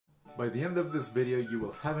By the end of this video, you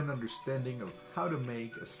will have an understanding of how to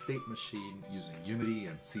make a state machine using Unity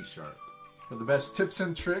and C#. For the best tips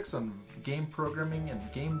and tricks on game programming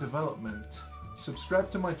and game development, subscribe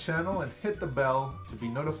to my channel and hit the bell to be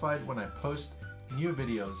notified when I post new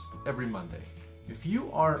videos every Monday. If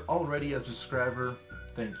you are already a subscriber,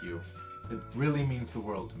 thank you. It really means the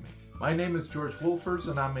world to me. My name is George Wulfers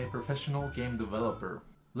and I'm a professional game developer.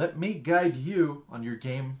 Let me guide you on your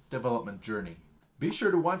game development journey. Be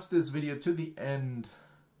sure to watch this video to the end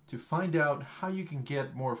to find out how you can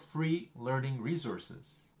get more free learning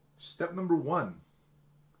resources. Step number 1.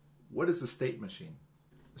 What is a state machine?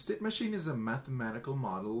 A state machine is a mathematical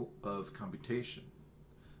model of computation.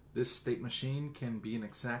 This state machine can be in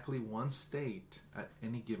exactly one state at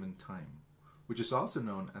any given time, which is also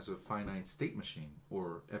known as a finite state machine,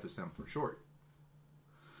 or FSM for short.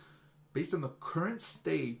 Based on the current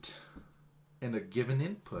state and a given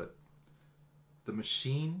input, the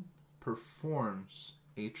machine performs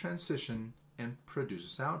a transition and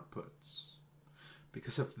produces outputs.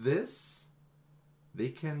 Because of this, they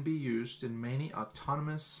can be used in many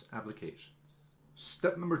autonomous applications.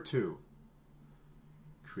 Step number 2.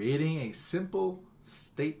 Creating a simple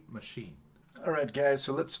state machine. Alright guys,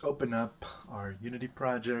 so let's open up our Unity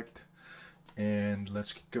project and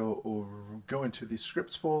let's go into the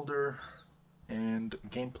scripts folder and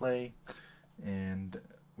gameplay, and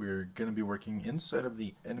we're going to be working inside of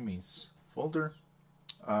the enemies folder.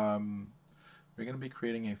 We're going to be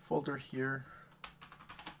creating a folder here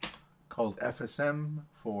called FSM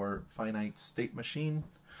for finite state machine,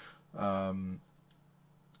 and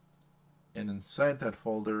inside that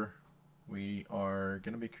folder we are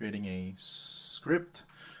going to be creating a script,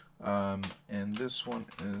 and this one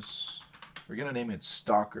is, we're going to name it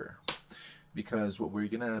Stalker, because what we're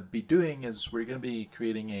going to be doing is we're going to be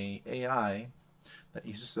creating a AI that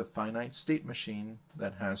uses a finite state machine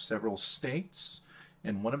that has several states,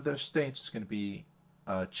 and one of those states is going to be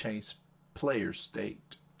a chase player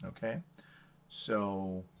state. Okay,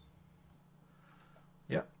 so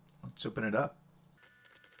yeah, let's open it up.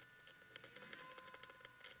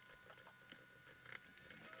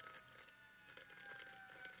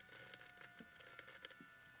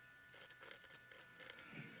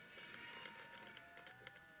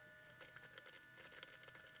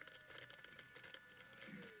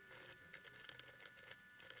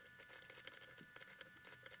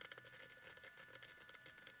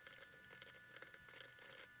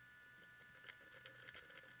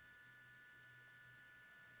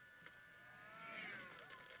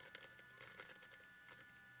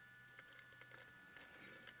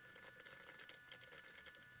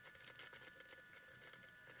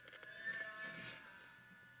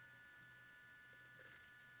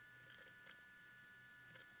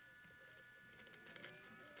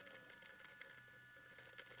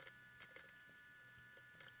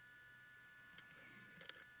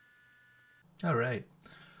 All right,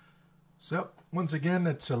 so once again,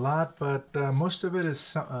 it's a lot, but most of it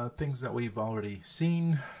is things that we've already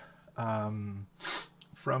seen from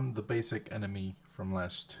the basic enemy from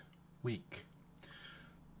last week.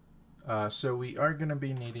 So we are going to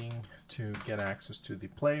be needing to get access to the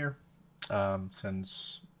player,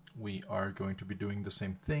 since we are going to be doing the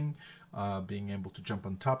same thing, being able to jump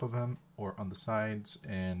on top of him or on the sides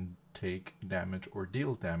and take damage or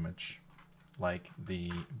deal damage like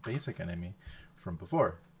the basic enemy from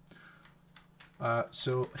before.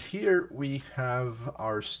 So here we have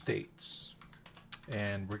our states,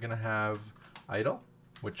 and we're gonna have idle,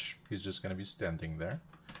 which he's just gonna be standing there.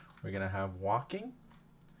 We're gonna have walking,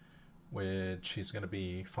 which he's gonna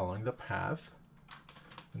be following the path,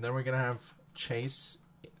 and then we're gonna have chase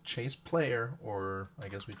player, or I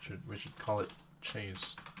guess we should call it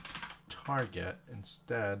chase target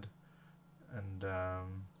instead, and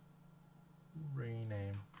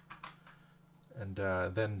rename, and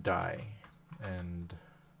then die, and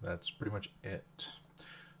that's pretty much it.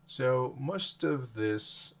 So most of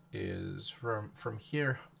this is from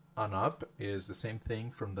here on up is the same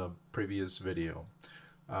thing from the previous video.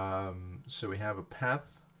 So we have a path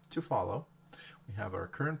to follow, we have our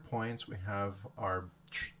current points, we have our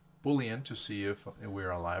boolean to see if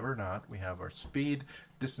we're alive or not, we have our speed,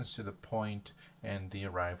 distance to the point, and the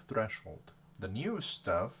arrive threshold. The new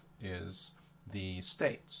stuff is the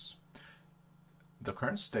states. The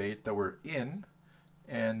current state that we're in,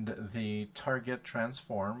 and the target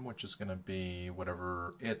transform, which is going to be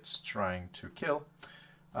whatever it's trying to kill,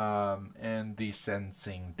 and the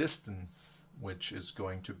sensing distance, which is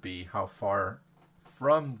going to be how far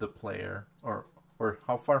from the player or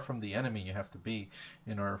how far from the enemy you have to be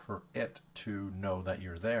in order for it to know that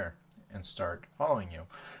you're there and start following you.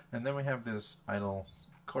 And then we have this idle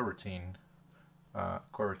coroutine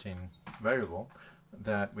variable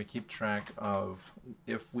that we keep track of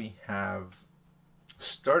if we have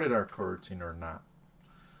started our coroutine or not.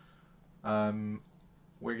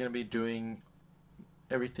 We're going to be doing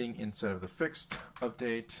everything inside of the fixed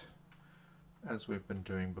update as we've been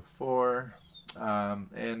doing before.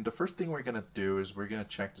 And the first thing we're going to do is we're going to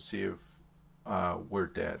check to see if we're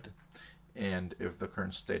dead. And if the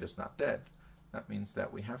current state is not dead, that means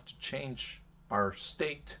that we have to change our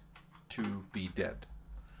state to be dead.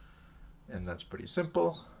 And that's pretty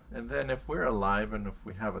simple. And then if we're alive and if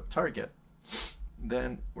we have a target,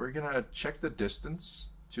 then we're going to check the distance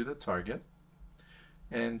to the target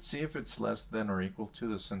and see if it's less than or equal to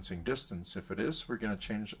the sensing distance. If it is, we're going to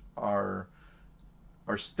change our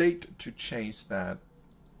state to chase that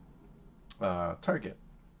target.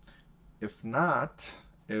 If not,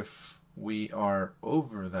 if we are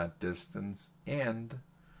over that distance and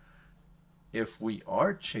if we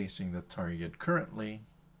are chasing the target currently,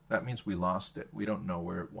 that means we lost it. We don't know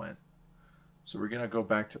where it went. So we're going to go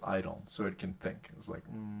back to idle so it can think. It's like,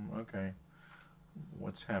 okay,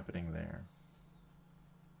 what's happening there?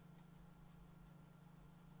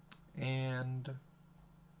 And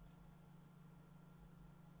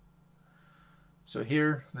so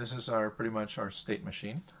here, this is our pretty much our state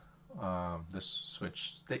machine. This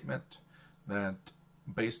switch statement that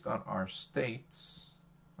based on our states,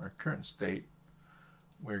 our current state,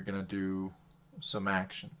 we're going to do some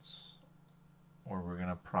actions or we're going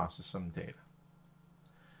to process some data.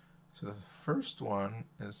 So the first one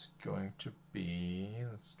is going to be,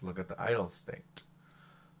 let's look at the idle state.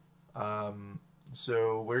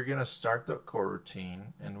 So we're going to start the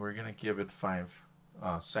coroutine and we're going to give it 5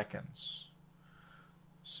 seconds.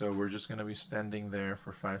 So we're just going to be standing there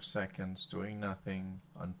for 5 seconds doing nothing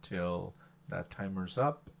until that timer's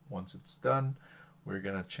up. Once it's done, we're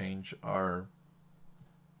going to change our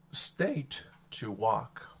state to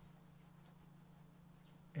walk.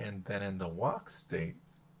 And then in the walk state,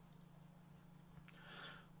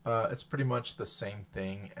 it's pretty much the same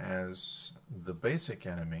thing as the basic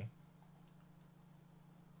enemy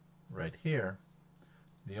right here.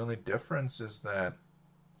 The only difference is that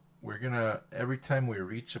we're gonna, every time we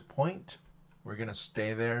reach a point, we're gonna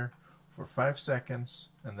stay there for 5 seconds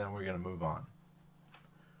and then we're gonna move on.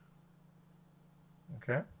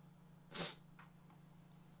 Okay?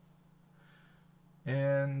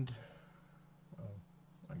 And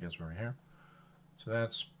I guess we're here. So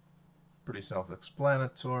that's pretty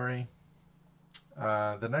self-explanatory.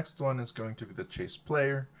 The next one is going to be the chase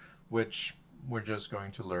player, which we're just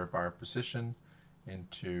going to lerp our position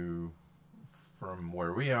into from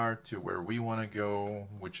where we are to where we want to go,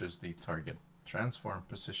 which is the target transform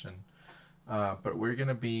position. But we're going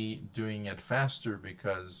to be doing it faster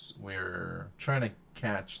because we're trying to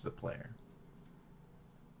catch the player.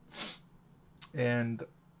 And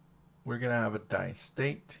we're going to have a die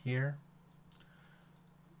state here,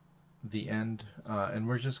 the end, and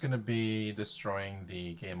we're just going to be destroying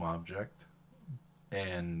the game object.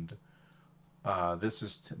 And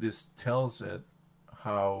this tells it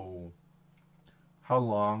how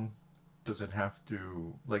long does it have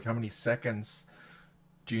to, like how many seconds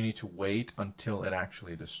do you need to wait until it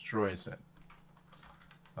actually destroys it.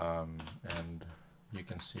 And you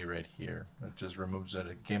can see right here, it just removes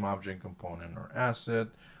a game object component or asset,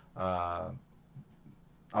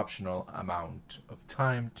 optional amount of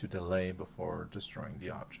time to delay before destroying the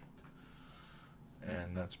object.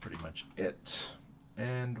 And that's pretty much it.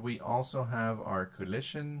 And we also have our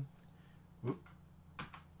collision. Whoop,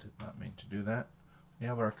 did not mean to do that. We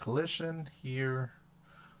have our collision here,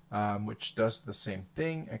 which does the same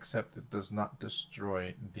thing, except it does not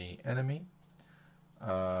destroy the enemy.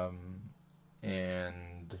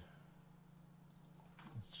 And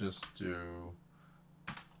let's just do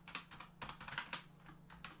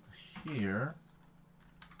here.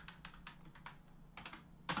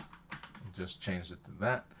 Just change it to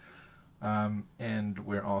that. And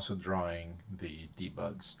we're also drawing the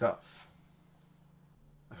debug stuff.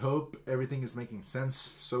 I hope everything is making sense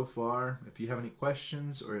so far. If you have any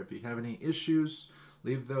questions or if you have any issues,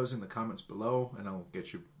 leave those in the comments below and I'll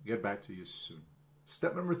get back to you soon.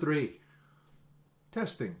 Step number 3,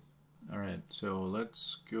 testing. Alright, so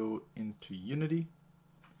let's go into Unity.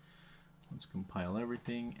 Let's compile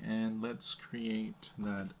everything and let's create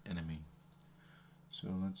that enemy. So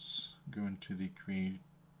let's go into the create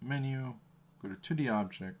menu, go to 2D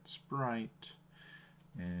object, sprite,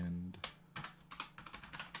 and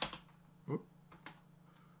we're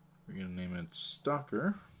going to name it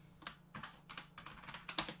Stalker.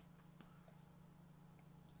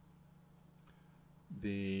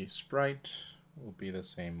 The sprite will be the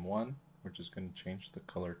same one. we're just going to change the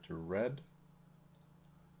color to red,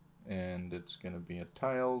 and it's going to be a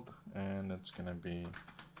tiled, and it's going to be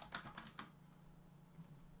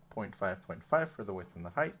 0.5 for the width and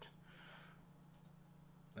the height.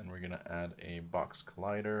 Then we're going to add a box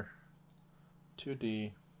collider,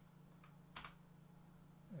 2D,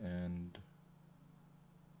 and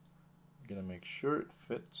I'm going to make sure it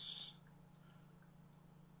fits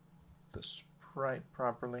the sprite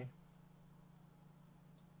properly.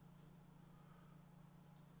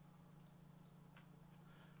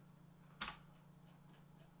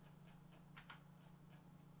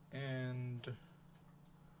 And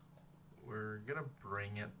we're gonna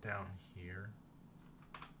bring it down here.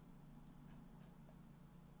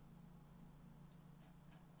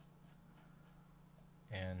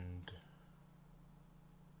 And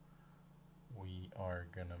we are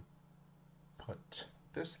gonna put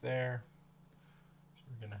this there. So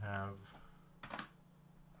we're gonna have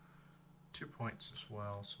 2 points as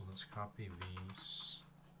well. So let's copy these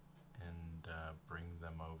and bring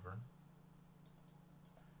them over.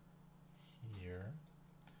 Here,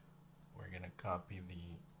 we're going to copy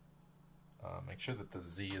the, make sure that the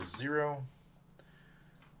Z is 0.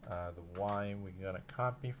 The Y we got to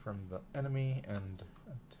copy from the enemy and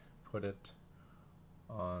put it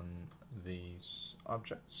on these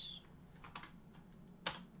objects.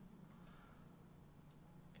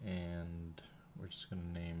 And we're just going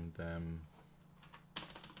to name them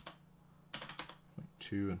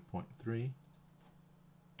 0.2 and 0.3.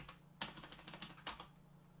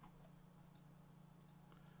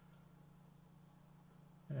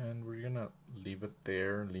 And we're gonna leave it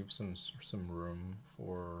there, leave some room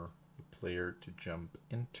for the player to jump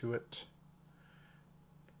into it.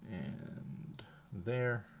 And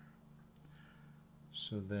there.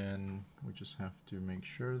 So then we just have to make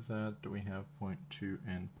sure that we have 0.2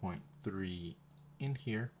 and 0.3 in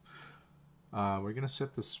here. We're gonna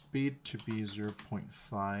set the speed to be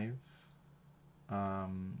 0.5.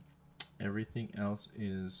 Everything else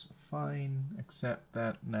is fine, except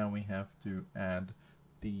that now we have to add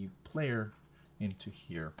the player into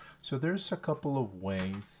here. So there's a couple of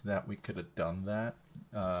ways that we could have done that.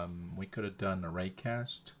 We could have done a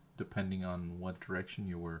raycast depending on what direction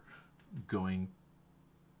you were going,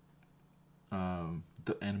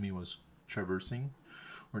 the enemy was traversing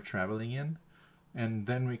or traveling in, and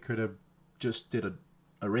then we could have just did a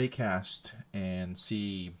raycast and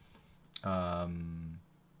see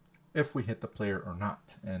if we hit the player or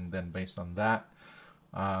not, and then based on that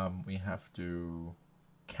we have to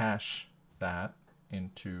cache that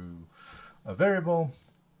into a variable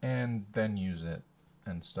and then use it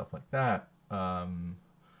and stuff like that.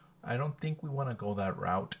 I don't think we want to go that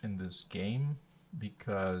route in this game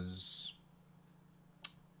because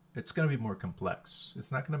it's going to be more complex.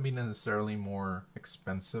 It's not going to be necessarily more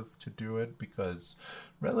expensive to do it because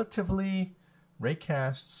relatively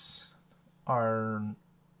raycasts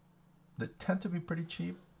they tend to be pretty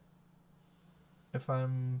cheap if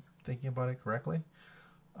I'm thinking about it correctly.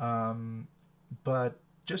 But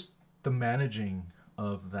just the managing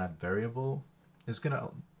of that variable is going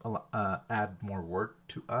to add more work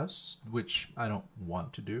to us, which I don't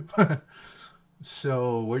want to do.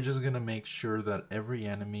 So we're just going to make sure that every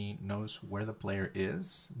enemy knows where the player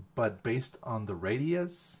is, but based on the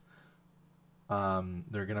radius,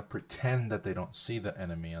 they're going to pretend that they don't see the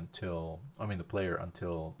enemy the player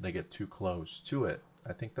until they get too close to it.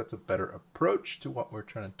 I think that's a better approach to what we're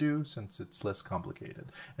trying to do since it's less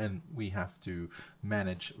complicated and we have to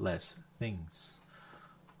manage less things.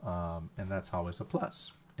 And that's always a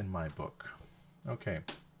plus in my book. Okay,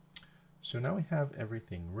 so now we have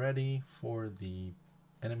everything ready for the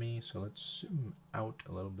enemy. So let's zoom out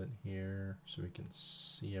a little bit here so we can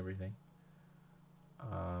see everything.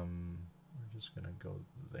 We're just gonna go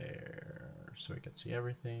there so we can see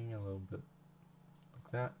everything a little bit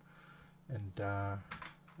like that. And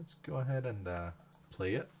let's go ahead and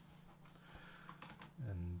play it.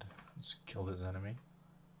 And let's kill this enemy.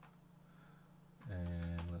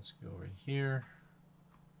 And let's go over here.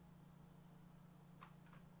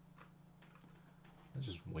 Let's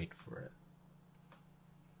just wait for it.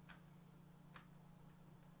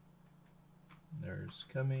 There's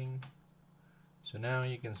coming. So now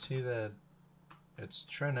you can see that it's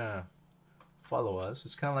trying to follow us.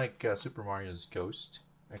 It's kind of like Super Mario's Ghost,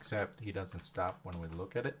 except he doesn't stop when we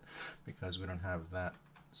look at it because we don't have that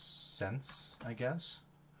sense, I guess.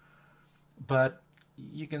 But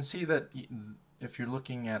you can see that if you're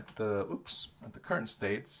looking at the current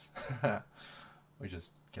states, we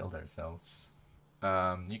just killed ourselves.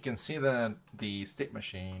 You can see that the state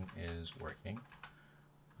machine is working.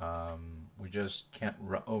 We just can't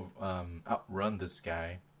outrun this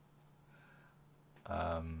guy.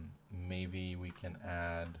 Maybe we can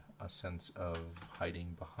add a sense of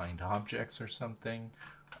hiding behind objects or something.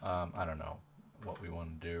 I don't know what we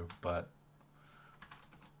want to do, but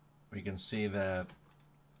we can see that,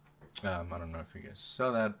 I don't know if you guys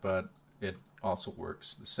saw that, but it also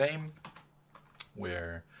works the same,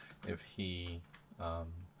 where if he,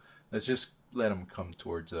 let's just let him come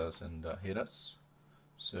towards us and hit us.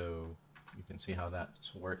 So you can see how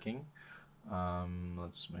that's working.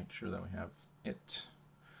 Let's make sure that we have it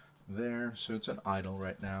there. So it's an idle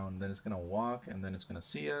right now, and then it's gonna walk, and then it's gonna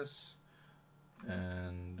see us,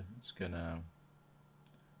 and it's gonna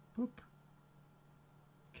boop,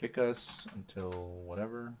 kick us until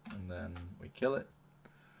whatever, and then we kill it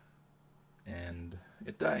and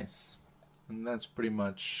it dies. And that's pretty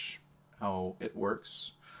much how it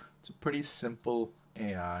works. It's a pretty simple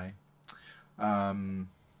AI.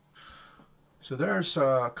 So there's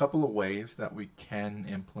a couple of ways that we can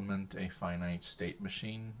implement a finite state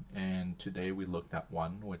machine, and today we looked at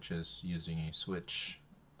one, which is using a switch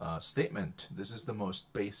statement. This is the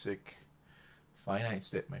most basic finite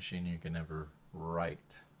state machine you can ever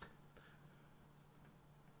write.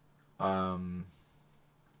 Another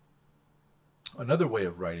way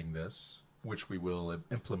of writing this, which we will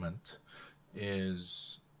implement,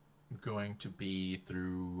 is going to be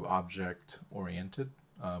through object-oriented.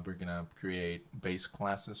 We're going to create base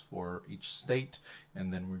classes for each state,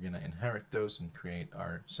 and then we're going to inherit those and create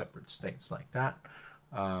our separate states like that.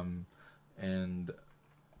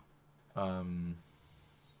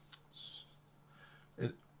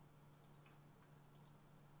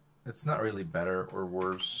 It's not really better or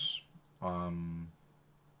worse,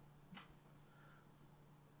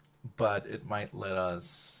 but it might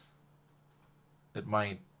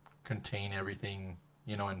contain everything,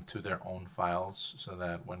 you know, into their own files, so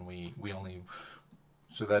that when we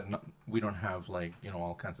don't have, like, you know,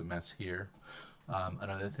 all kinds of mess here.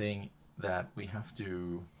 Another thing that we have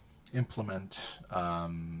to implement,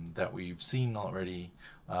 that we've seen already,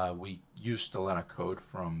 we used a lot of code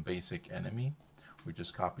from basic enemy. We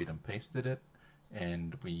just copied and pasted it,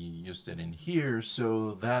 and we used it in here.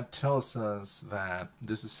 So that tells us that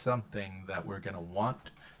this is something that we're going to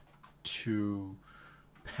want to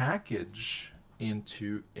package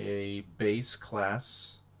into a base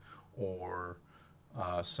class, or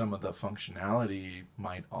some of the functionality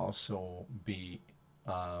might also be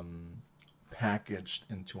packaged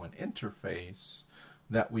into an interface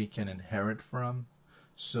that we can inherit from,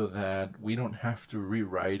 so that we don't have to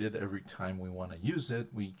rewrite it every time we want to use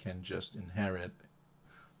it. We can just inherit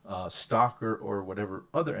Stalker or whatever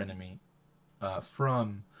other enemy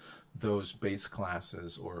from those base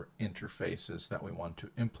classes or interfaces that we want to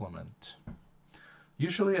implement.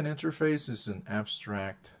 Usually an interface is an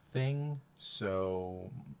abstract thing,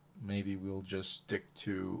 so maybe we'll just stick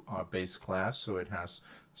to our base class so it has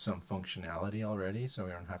some functionality already, so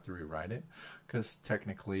we don't have to rewrite it, because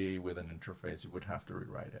technically with an interface you would have to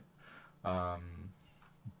rewrite it.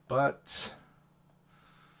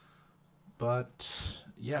 But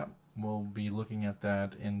yeah, we'll be looking at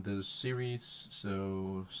that in this series,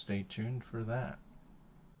 so stay tuned for that.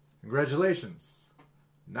 Congratulations!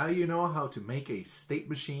 Now you know how to make a state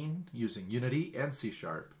machine using Unity and C#.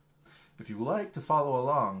 If you would like to follow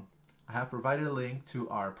along, I have provided a link to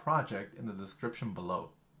our project in the description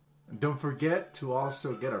below. And don't forget to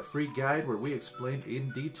also get our free guide where we explain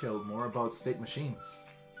in detail more about state machines.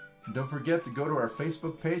 And don't forget to go to our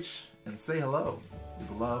Facebook page and say hello.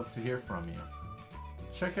 We'd love to hear from you.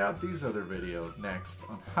 Check out these other videos next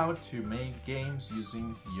on how to make games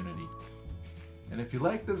using Unity. And if you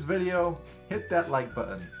like this video, hit that like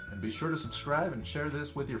button and be sure to subscribe and share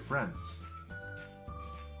this with your friends.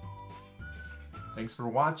 Thanks for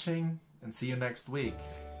watching, and see you next week.